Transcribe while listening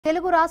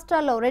తెలుగు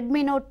రాష్ట్రాల్లో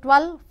Redmi note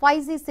 12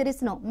 5G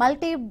series ను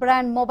multi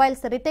brand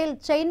mobiles retail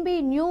chain B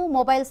new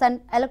mobiles and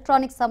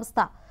electronics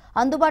సంస్థ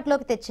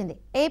అందుబాటులోకి తెచ్చింది.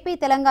 ఏపీ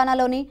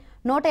తెలంగాణలోని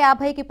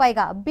 150కి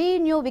పైగా బి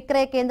న్యూ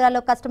విక్రయ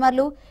కేంద్రాల్లో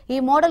కస్టమర్లు ఈ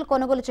మోడల్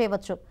కొనుగోలు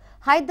చేయవచ్చు.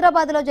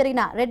 హైదరాబాద్ లో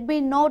జరిగిన Redmi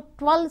note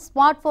 12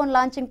 smart phone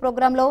launching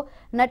programme లో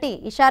నటి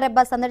ఈషా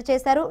రెబ్బా సందడి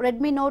చేశారు.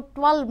 రెడ్మీ నోట్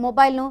 12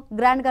 మొబైల్ ను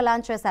గ్రాండ్ గా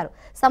లాంచ్ చేశారు.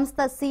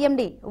 సంస్థ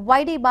CMD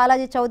YD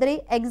Balaji Chowdary,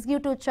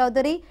 executive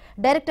Chowdary,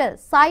 director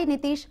Sai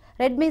Nitish,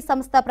 Redmi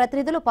సంస్థ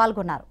ప్రతినిధులు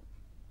పాల్గొన్నారు.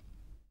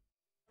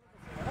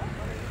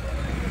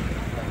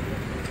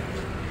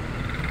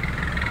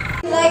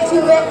 Like to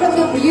welcome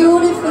the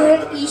beautiful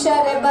Eesha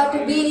Rebba to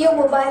ABN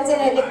Mobiles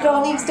and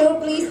Electronics Store.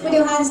 Please put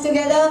your hands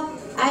together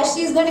as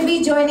she's going to be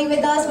joining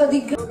with us for the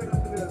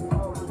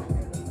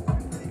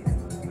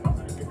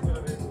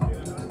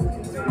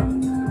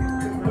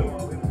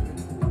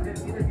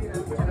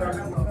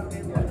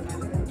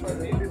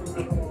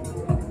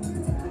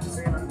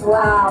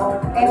Wow.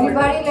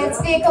 Everybody,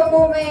 let's take a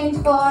moment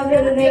for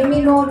the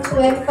Redmi Note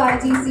 12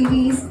 5G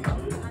series.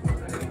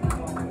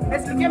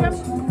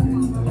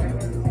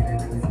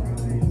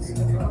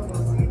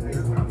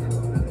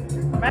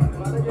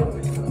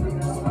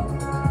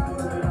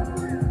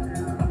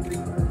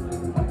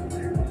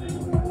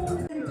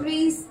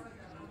 Three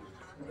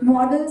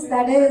models,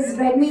 that is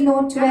Redmi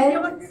Note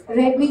 12,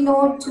 Redmi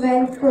Note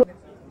 12 Pro.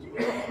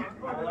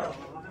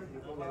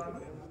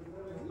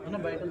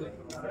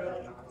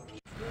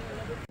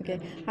 Okay.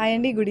 Hi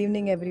Andy, good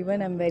evening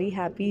everyone. I'm very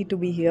happy to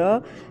be here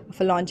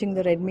for launching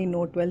the Redmi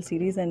Note 12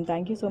 series and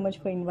thank you so much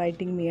for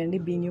inviting me Andy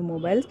ABN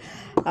Mobiles.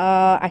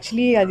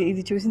 Actually,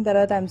 idi chusin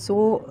tarvata I'm so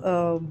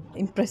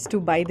impressed to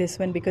buy this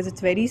one because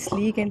it's very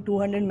sleek and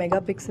 200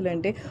 megapixel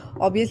ante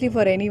obviously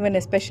for anyone,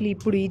 especially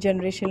ippudu ee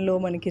generation lo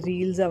manaki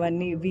reels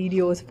avanni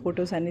videos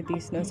photos anni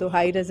teesna, so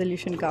high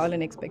resolution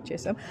kavalani expect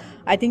chesam.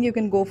 I think you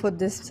can go for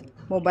this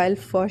mobile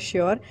for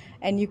sure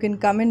and you can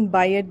come and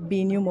buy at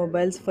ABN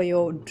Mobiles for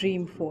your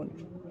dream phone.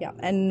 Yeah,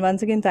 and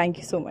once again thank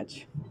you so much.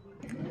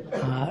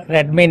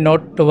 Redmi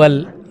Note 12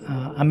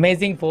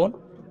 amazing phone.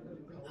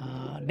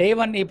 Day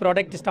one ఈ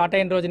product start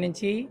అయిన రోజు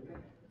నుంచి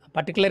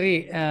particularly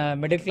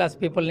middle class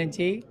people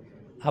నుంచి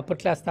upper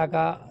class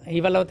దాకా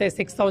ఇవాళ అయితే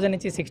 6,000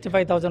 నుంచి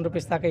 65,000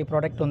 rupees దాకా ఈ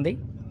ప్రోడక్ట్ ఉంది.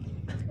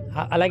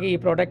 అలాగే ఈ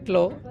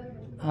ప్రోడక్ట్లో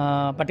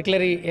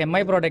పర్టికులర్లీ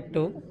ఎంఐ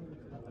ప్రోడక్టు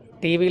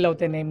టీవీలు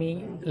అవుతేనేమి,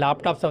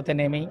 laptops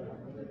అవుతేనేమి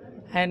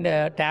and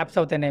tabs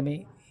అవుతేనేమి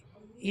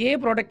A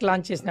product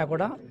launch చేసినా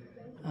కూడా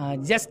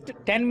జస్ట్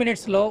 10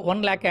 minutesలో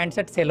 1 lakh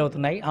హ్యాండ్సెట్ సేల్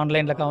అవుతున్నాయి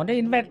ఆన్లైన్లో కావాలి,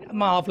 ఇన్ఫాక్ట్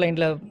మా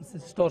ఆఫ్లైన్లో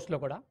స్టోర్స్లో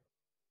కూడా.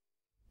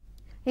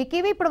 ఈ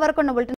కివి ఇప్పటి వరకు